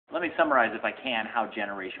Let me summarize, if I can, how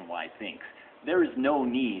Generation Y thinks. There is no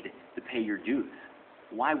need to pay your dues.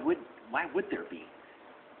 Why would there be?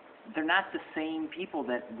 They're not the same people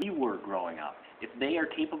that we were growing up. If they are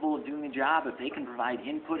capable of doing the job, if they can provide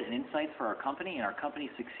input and insights for our company and our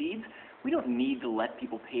company succeeds, we don't need to let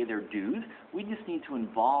people pay their dues. We just need to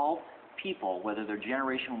involve people, whether they're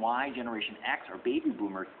Generation Y, Generation X, or baby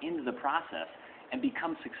boomers, into the process and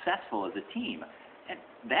become successful as a team. And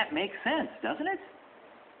that makes sense, doesn't it?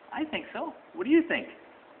 I think so. What do you think?